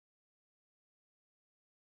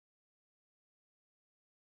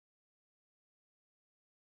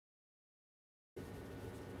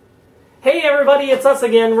Hey everybody, it's us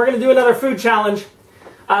again. We're going to do another food challenge.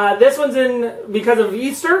 This one's in because of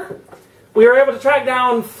Easter. We were able to track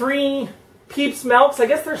down 3 Peeps milks. I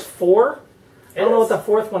guess there's 4. I don't know what the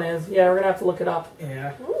 4th one is. Yeah, we're gonna have to look it up.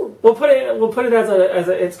 Yeah. Ooh. We'll put it as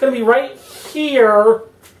a. It's gonna be right here,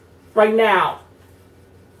 right now.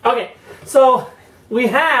 Okay, so we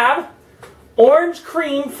have orange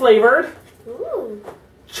cream flavored,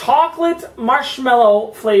 chocolate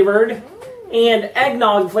marshmallow flavored, and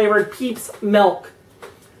eggnog flavored Peeps milk.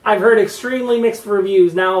 I've heard extremely mixed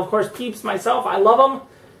reviews. Now, of course, Peeps myself, I love them.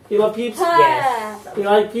 You love Peeps? Yes. You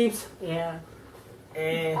like Peeps? Yeah.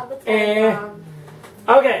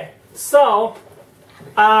 Okay, so,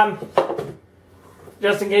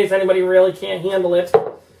 just in case anybody really can't handle it,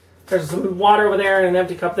 there's some water over there and an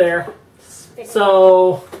empty cup there.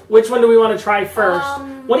 So, which one do we want to try first?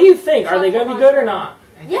 What do you think? Are they going to be good or not?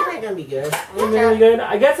 Yeah, they're going to be good. Really good.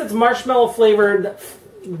 I guess it's marshmallow flavored,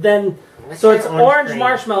 then, so it's orange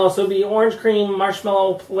marshmallow, so it'd be orange cream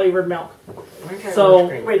marshmallow flavored milk. So,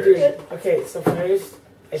 wait, dude. Okay, so first,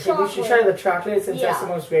 I think we should try the chocolate since that's the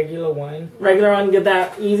most regular one. Regular one, get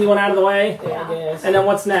that easy one out of the way. Yeah, I guess. And then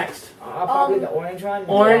what's next? Probably the orange one.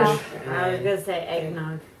 Orange? Yeah. I was going to say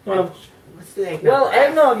eggnog. Let's do eggnog. Well,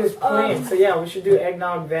 eggnog is plain, so yeah, we should do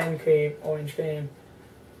eggnog then cream, orange cream.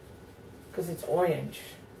 Because it's orange.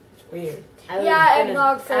 It's weird.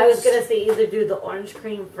 Eggnog first. I was going to say either do the orange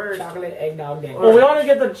cream first. Chocolate, eggnog, then. Well, we want to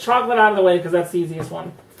get the chocolate out of the way because that's the easiest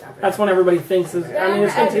one. That's one everybody thinks is. I mean,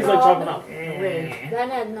 it's going to taste like chocolate milk.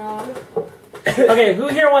 Then eggnog. Okay, who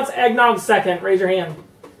here wants eggnog second? Raise your hand.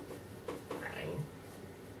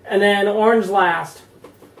 And then orange last.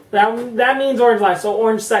 That means orange last, so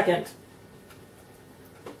orange second.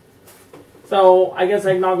 So I guess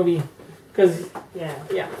eggnog will be, because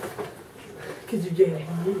yeah. Because you get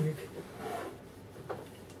eggnog.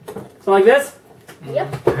 So like this?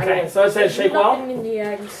 Yep. Okay, so it says shake well. Nothing in the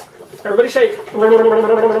eggs. Everybody shake.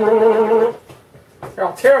 You're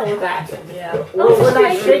all terrible with that. Yeah. We're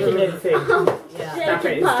not shaking anything. Yeah. Stop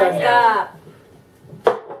it. It's done now.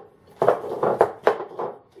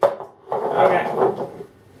 Okay.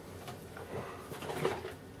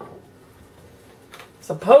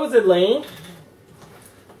 Supposedly,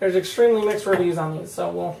 there's extremely mixed reviews on these, so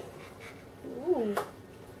we'll. Ooh.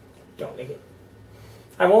 Don't lick it.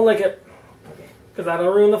 I won't lick it. Because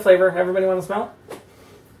that'll ruin the flavor. Everybody want to smell?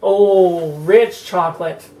 Oh, rich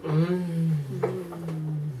chocolate. Ooh,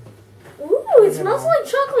 it smells like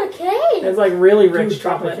chocolate cake. It's like really rich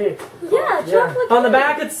chocolate cake. Yeah, chocolate cake. On the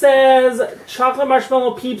back it says chocolate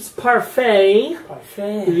marshmallow Peeps parfait.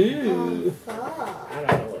 Parfait. Ooh. I don't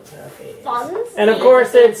know what parfait is. Funs? And of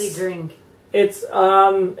course it's drink. It's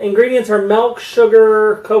ingredients are milk,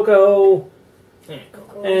 sugar, cocoa,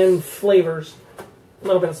 and flavors. A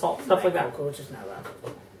little bit of salt, stuff like that. Cocoa, which is not allowed.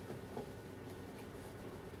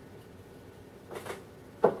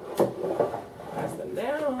 Pass them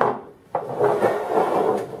down.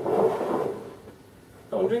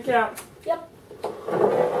 Don't drink out. Yep.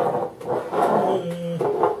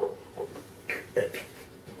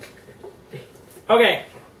 Okay.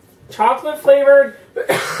 Chocolate flavored,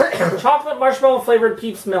 chocolate marshmallow flavored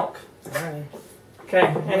Peeps milk. Alright. Okay.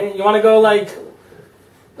 And you want to go like, who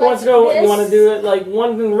wants to go, you want to do it like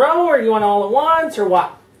one in a row or you want all at once or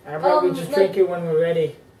what? I'll probably just drink it when we're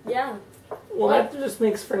ready. Yeah. Well, that just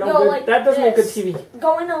makes for no Go good. like That doesn't make good this. TV.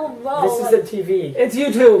 Go in a row. This is a TV. It's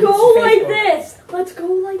YouTube. Go It's like Facebook. this. Let's go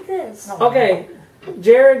like this. Okay.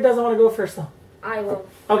 Jared doesn't want to go first though. I will.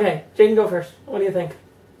 Okay. Jaden, go first. What do you think?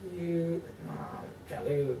 You,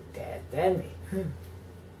 Dad, then me.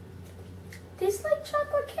 Tastes like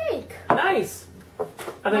chocolate cake. Nice. I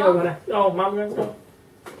think I'm gonna. Oh, Mom, gonna go.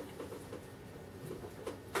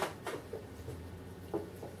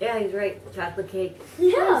 Yeah, he's right. Chocolate cake.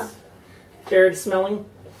 Yeah. Jared smelling.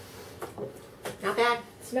 Not bad.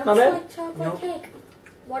 Smells Not bad? like chocolate cake.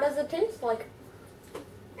 What does it taste like?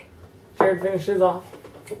 Jared finishes off.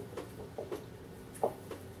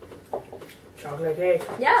 Chocolate cake.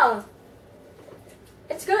 Yeah.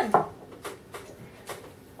 It's good.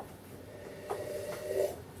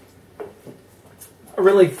 A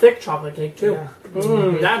really thick chocolate cake too. Yeah.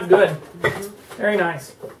 That's good. Very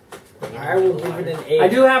nice. I will give it an 8. I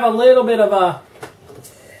do have a little bit of a.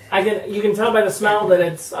 You can tell by the smell that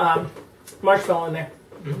it's marshmallow in there.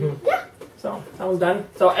 Yeah. So that one's done.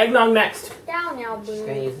 So eggnog next. Down now, boo.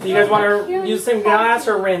 Do you guys want to use the same glass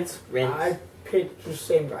or rinse? Rinse. I picked the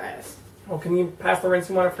same glass. Well, can you pass the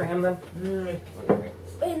rinsing water for him then?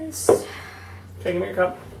 Rinse. Okay, give me your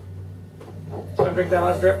cup. Want to drink that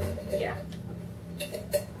last drip? Yeah.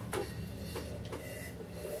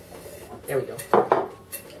 There we go. I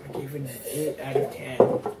gave it an 8 out of 10.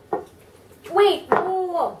 Wait,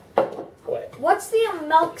 whoa. What? What's the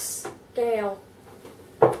milk scale?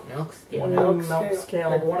 Milk scale. Milk scale.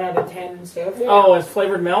 Like 1 out of 10 and stuff. Oh, it's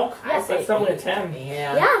flavored milk? I say That's definitely a 10.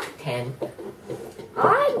 Yeah. Yeah. 10.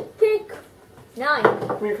 I pick 9.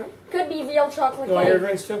 Come here, Could be real chocolate you want your cake.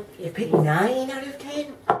 drinks too? You pick 9 out of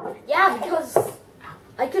 10? Yeah, because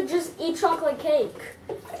I could just eat chocolate cake.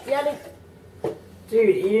 Yeah,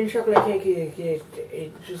 Dude, eating chocolate cake,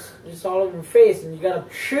 it just all over your face and you gotta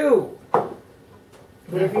chew.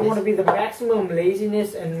 But if you want to be the maximum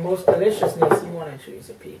laziness and most deliciousness, you want to choose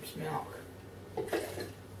a Peeps milk.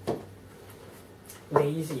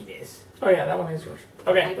 Laziness. Oh yeah, that one is yours. I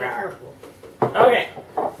Okay. got purple. Okay.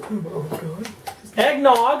 Oh god.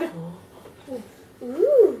 Eggnog.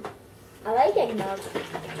 ooh, I like eggnog.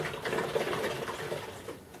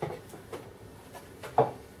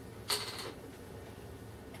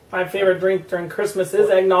 My favorite drink during Christmas is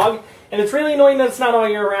eggnog, and it's really annoying that it's not all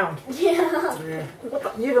year round. Yeah. Yeah.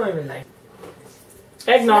 You don't even like.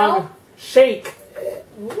 Eggnog Smell? shake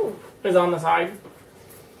Ooh. is on the side.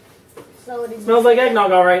 So it is. Smells like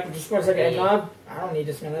eggnog, all right. It just smells like eggnog. I don't need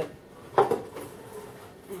to smell it.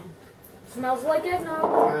 Smells like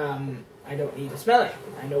eggnog. I don't need to smell it.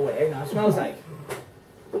 I know what eggnog smells like.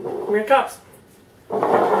 Come here, cups. Oh.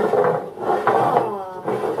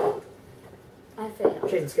 I failed.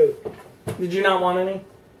 Chain scoop. Did you not want any?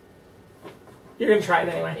 You're gonna try it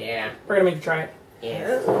anyway. Yeah. We're gonna make you try it.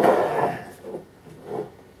 Yes.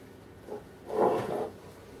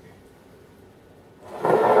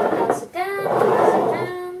 Pass it down. Pass it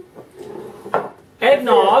down.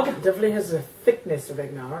 Eggnog. It definitely has the thickness of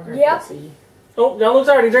eggnog. I Yep. can see. Oh, that looks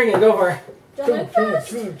already drinking. Go for it. Don't like that?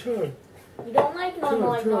 Chug. You don't like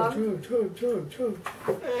normal eggnog? Chug.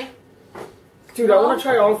 Dude, I want to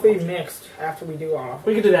try all 3 mixed after we do all.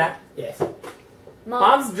 We could do that. Yes.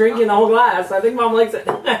 Mom's drinking the whole glass. I think Mom likes it.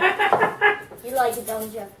 You like it,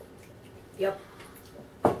 don't you? Yep.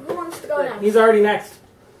 Who wants to go next? He's already next.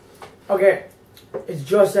 Okay. It's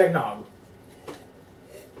just eggnog.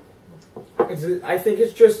 I think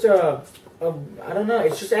it's just I don't know.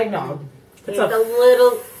 It's just eggnog. It's It's a a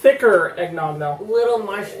little thicker eggnog, though.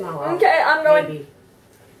 marshmallow. Okay, I'm going. Maybe.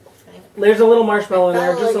 There's a little marshmallow in there,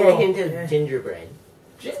 Felt just a like little. hint of gingerbread.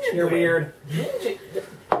 You're weird.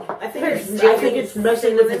 I think it's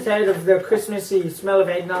messing with the head of the Christmassy smell of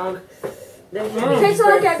eggnog. There's Tastes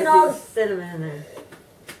like eggnog. cinnamon in there.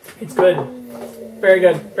 It's good. Very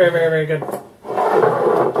good. Very, very, very good.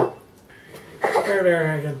 Very, very,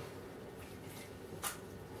 very good.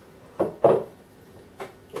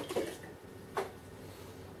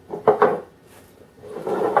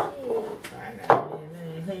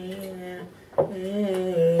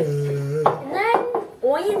 And then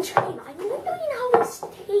orange cream. I'm wondering how this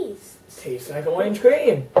tastes. Tastes like orange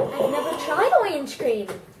cream. I've never tried orange cream.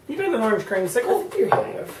 You did an orange cream I sickle. think you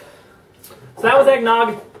have. So that was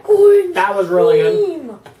eggnog. Orange That was really good.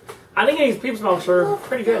 cream. I think these Peeps milks are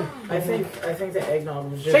pretty good. I think the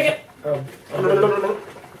eggnog was just. Shake it.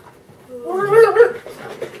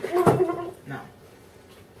 No.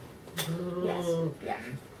 Yes. Yeah.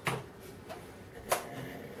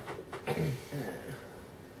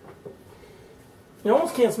 You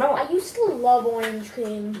almost can't smell it. I used to love orange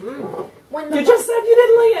cream. When the You just said you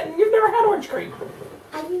didn't like it, and you've never had orange cream.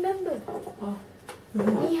 I remember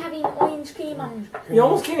me having orange cream on. You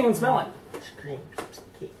almost can't even smell it.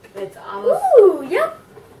 It's almost Ooh, yep.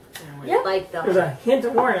 Yep. like There's the a hint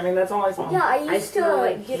of orange. I mean, that's all I smell. Yeah, I I used smell to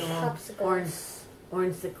like get popsicles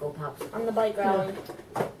orange sickle popsicle. on the bike rally.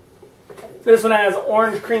 This one has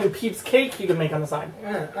orange cream Peeps cake you can make on the side.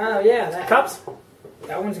 Oh yeah, Cups?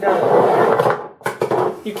 that one's got.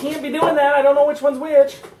 You can't be doing that. I don't know which one's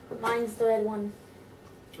which. Mine's the red one.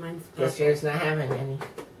 Mine's this year's not having any.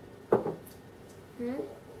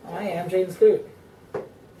 I am Jaden Scoot.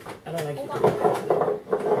 I don't like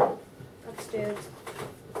you. Upstairs.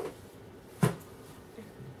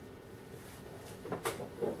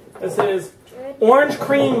 This is orange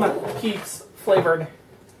cream Peeps flavored.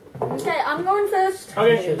 Okay, I'm going first.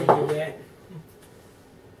 Okay. Should we do that?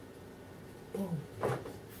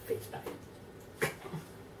 Face back.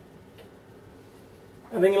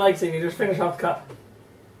 I think he likes it. You just finish off the cup.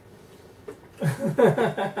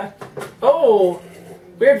 Oh,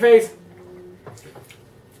 weird face.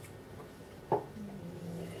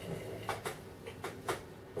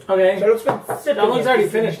 Okay. So it's been sipping Donald's it. already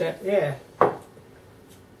finished it. Yeah.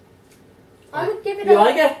 I would give it You a.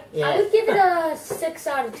 like it? I would give it a 6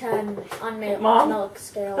 out of 10 on Mom? milk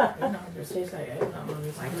scale. Eggnog just tastes like eggnog.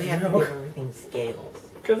 It's Why like do we have to give everything scales?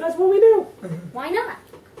 Because that's what we do. Why not?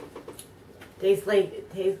 Tastes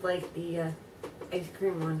like the ice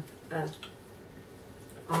cream one.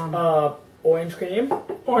 Orange cream.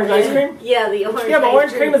 Orange ice cream? Yeah, the orange. Yeah, but ice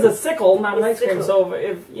orange cream is a sickle, not an ice cream. Sickle. So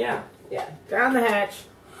if yeah. Yeah. Down the hatch.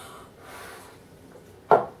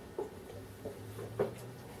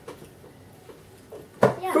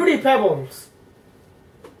 Yeah. Fruity Pebbles.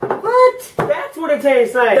 What? That's what it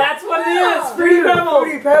tastes like. That's what it is. Yeah. Fruity Pebbles.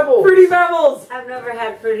 Fruity Pebbles. Fruity Pebbles. I've never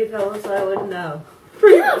had Fruity Pebbles, so I wouldn't know.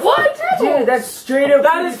 What? Dude, that's straight up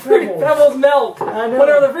That is Fruity Pebbles milk. I know.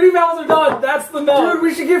 Whenever the Fruity Pebbles are done, that's the milk. Dude,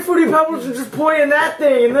 we should get Fruity Pebbles and just pour in that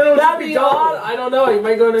thing, and then it'll That'd just be done. odd. I don't know. You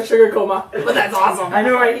might go into a sugar coma. But that's awesome. I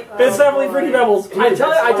know, right? It's definitely Fruity Pebbles. I tell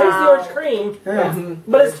you, I taste the Wow. orange cream, Yeah.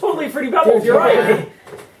 but it's totally Fruity Pebbles. Dude, You're right.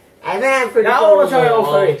 I've had Fruity Now I wanna Pebbles try in a all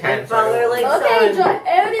long three. time, so they're like Okay, son.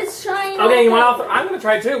 Aaron is trying. Okay, you want off? I'm gonna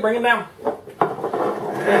try too. Bring it down. A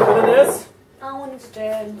little bit of this. I want to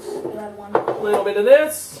red one. A little bit of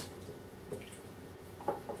this.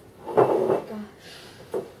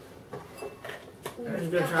 I'm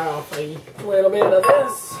gonna try all three. A little bit of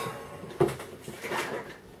this.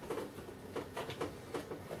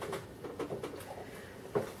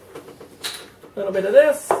 A little bit of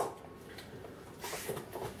this.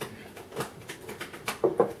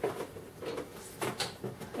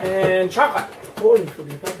 And chocolate. Holy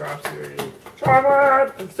Fruity Pebbles drops here.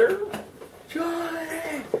 Chocolate. And stir.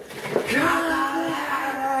 Chocolate!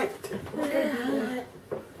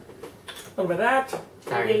 A little bit of that.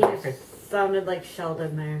 Okay, you sounded like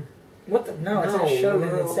Sheldon there. What the? No, it's not Sheldon.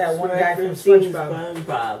 It's that one guy from SpongeBob. SpongeBob.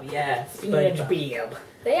 SpongeBob, yes. SpongeBob.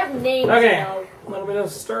 They have names Okay. now. A little bit of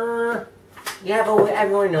stir. Yeah, but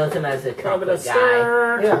everyone knows him as a A little bit of chocolate guy.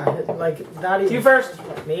 stir. Yeah, like not even. You first.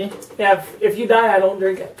 Me? Yeah, if you die, I don't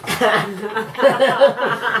drink it.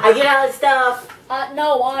 I get all the stuff.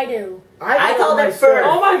 No, I do. I call called my it stuff. first.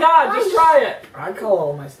 Oh my god, just try it. I call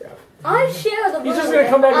all my stuff. I share the. He's just burger. gonna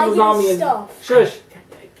come back I as a get zombie and stuff. shush.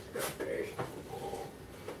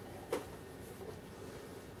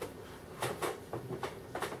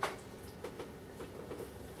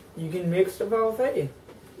 You can mix the whole thing.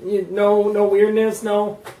 No weirdness,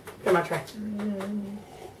 no. Come on, try.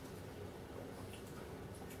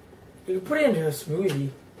 You can put it into a smoothie.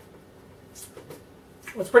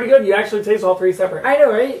 It's pretty good. You actually taste all three separate. I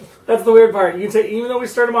know, right? That's the weird part. You even though we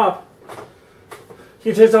stirred them up,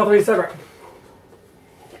 you taste all three separate.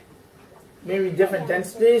 Maybe different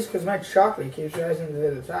densities, because my chocolate keeps rising to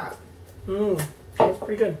the top. That's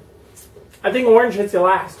pretty good. I think orange hits you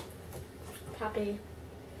last. Happy.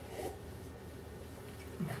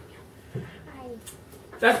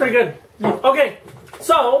 That's pretty good. Okay,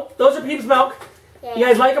 so those are Peeps milk. Yeah. You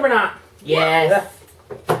guys like them or not? Yes.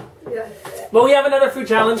 But we have another food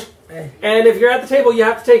challenge, Eh. and if you're at the table, you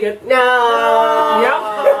have to take it. No.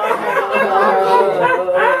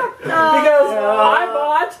 Because I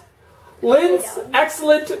bought Lynn's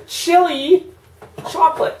excellent chili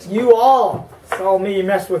chocolate. You all saw me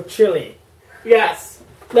mess with chili. Yes.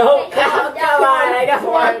 No. Come on, I got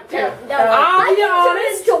one, two. I'll be I'm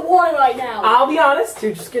honest. to one right now. I'll be honest.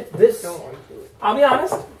 Dude, just get this. I'll be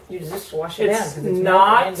honest. You just wash it It's down, because it's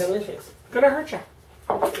not- milk and delicious. Gonna hurt you.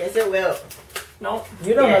 Yes, it will. No.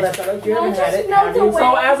 You don't know Yes. that, fellas. You No, haven't had just it. melt have you? away.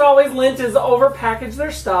 So as always, Lint is overpackaged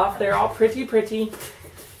their stuff. They're all pretty,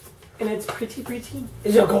 and it's pretty.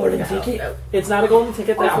 Is it golden tiki? It's not a golden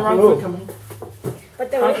ticket. That's the wrong Oh. food company.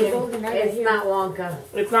 But there Okay. is golden egg It's here. not Wonka.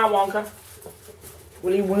 It's not Wonka.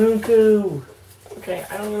 Willy Wonka. Okay,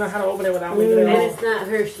 I don't even know how to open it without leaving it And all. it's not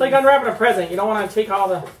Hershey's. It's like unwrapping a present. You don't want to take all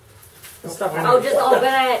the stuff out. Oh, just open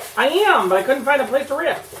it. I am, but I couldn't find a place to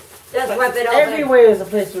rip. Just rip it open. Everywhere is a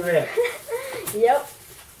place to rip. Yep.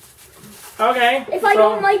 Okay. If I so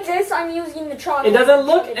don't like this, I'm using the chocolate. it doesn't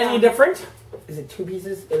look Take it any down. different. Is it two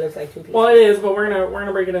pieces? It looks like two pieces. Well, it is, but we're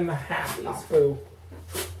gonna break it into half. Oh.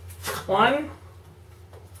 1,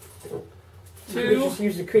 You 2, just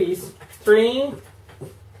use the crease. 3,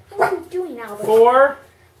 What are you doing, Albert? 4.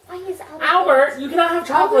 Why is Albert? Albert, you cannot have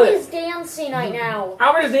Albert chocolate. is dancing right now.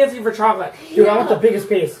 Albert is dancing for chocolate. Dude, I want the biggest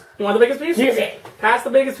piece. You want the biggest piece? Use it. Pass the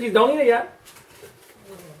biggest piece. Don't eat it yet.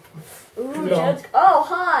 Ooh, No. Jed's. Oh,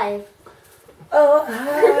 hi. Oh,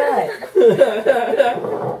 hi.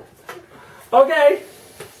 Okay.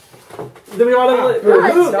 Do we want to?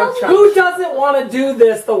 Guys, Who- no, Who doesn't want to do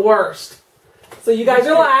this the worst? So you guys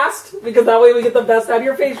are last because that way we get the best out of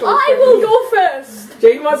your facial. I will go first.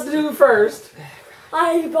 Jaden wants to do it first.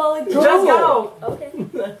 I volunteer. Just go. Okay.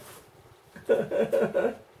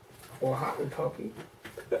 Oh, hot puppy.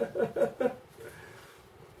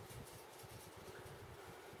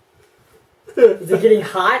 Is it getting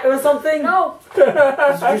hot or something? No. Is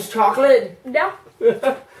it just chocolate? No.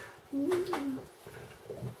 Okay.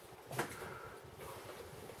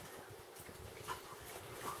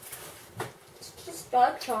 Just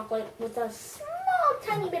dark chocolate with a small,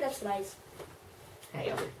 tiny bit of spice.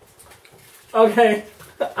 Hey, Okay.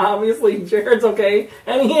 Obviously, Jared's okay.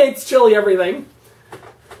 And he hates chili everything.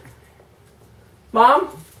 Mom,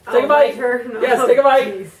 take a bite. Yes, take a bite.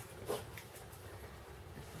 Geez.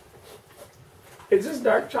 It's just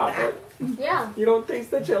dark chocolate. Yeah, You don't taste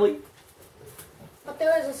the chili. but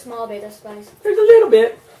there is a small bit of spice. There's a little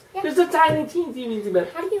bit. Yeah. Just a tiny, teensy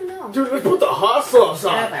bit. How do you know? Dude, let's put the hot sauce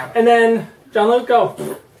on. And then, John Luke, go.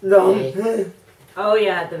 No. Oh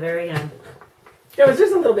yeah, at the very end. Yeah, it was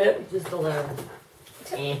just a little bit. Just a little.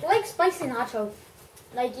 It's like spicy nacho.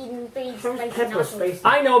 Like eating big spicy Pepper nachos. spicy.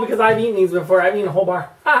 I know because I've eaten these before. I've eaten a whole bar.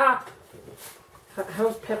 Haha.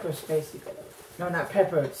 How's pepper spicy? No, not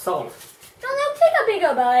pepper, it's salt. John Luke, take a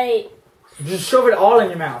bigger bite. Just shove it all in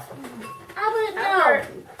your mouth. Albert, no. Albert.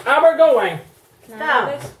 Albert, go away. Can I Stop.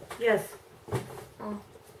 have this? Yes.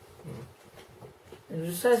 It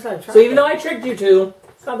just says like chocolate. So even though I tricked you two,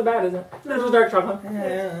 it's not that bad, is it? This is dark chocolate.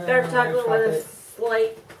 Dark chocolate with a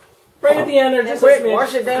slight. Right at the end, there's just a Wait, smidge.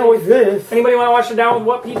 wash it down with this. Anybody want to wash it down with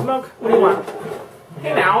what, Peeps milk? What do you want?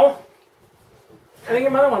 Hey now. I think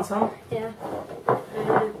your mother wants some. Yeah.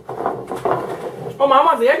 Oh, Mom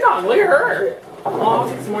wants the egg nog. Look at her. Oh, I'll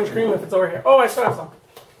take some orange cream if it's over here. Oh, I should have some.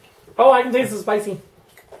 Oh, I can taste the spicy.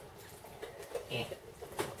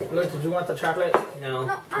 Look, did you want the chocolate? No.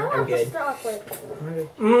 No, I I'm want good. the chocolate.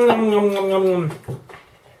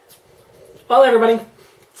 Well, everybody.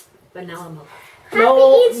 Vanilla milk.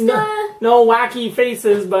 No, Happy Easter! no wacky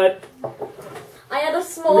faces, but I had a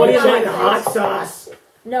small What do you amount think? of Hot spice. sauce.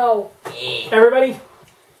 No. everybody,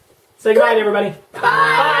 say goodbye to everybody. Bye.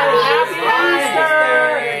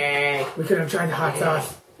 Happy Easter! We could have tried the hot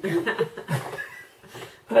sauce.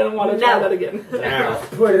 I don't want to try No. that again. Put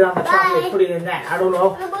it on the chocolate, Bye. put it in that. I don't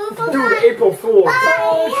know. Have a wonderful Do night. the April Fool. Bye.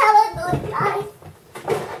 Have a good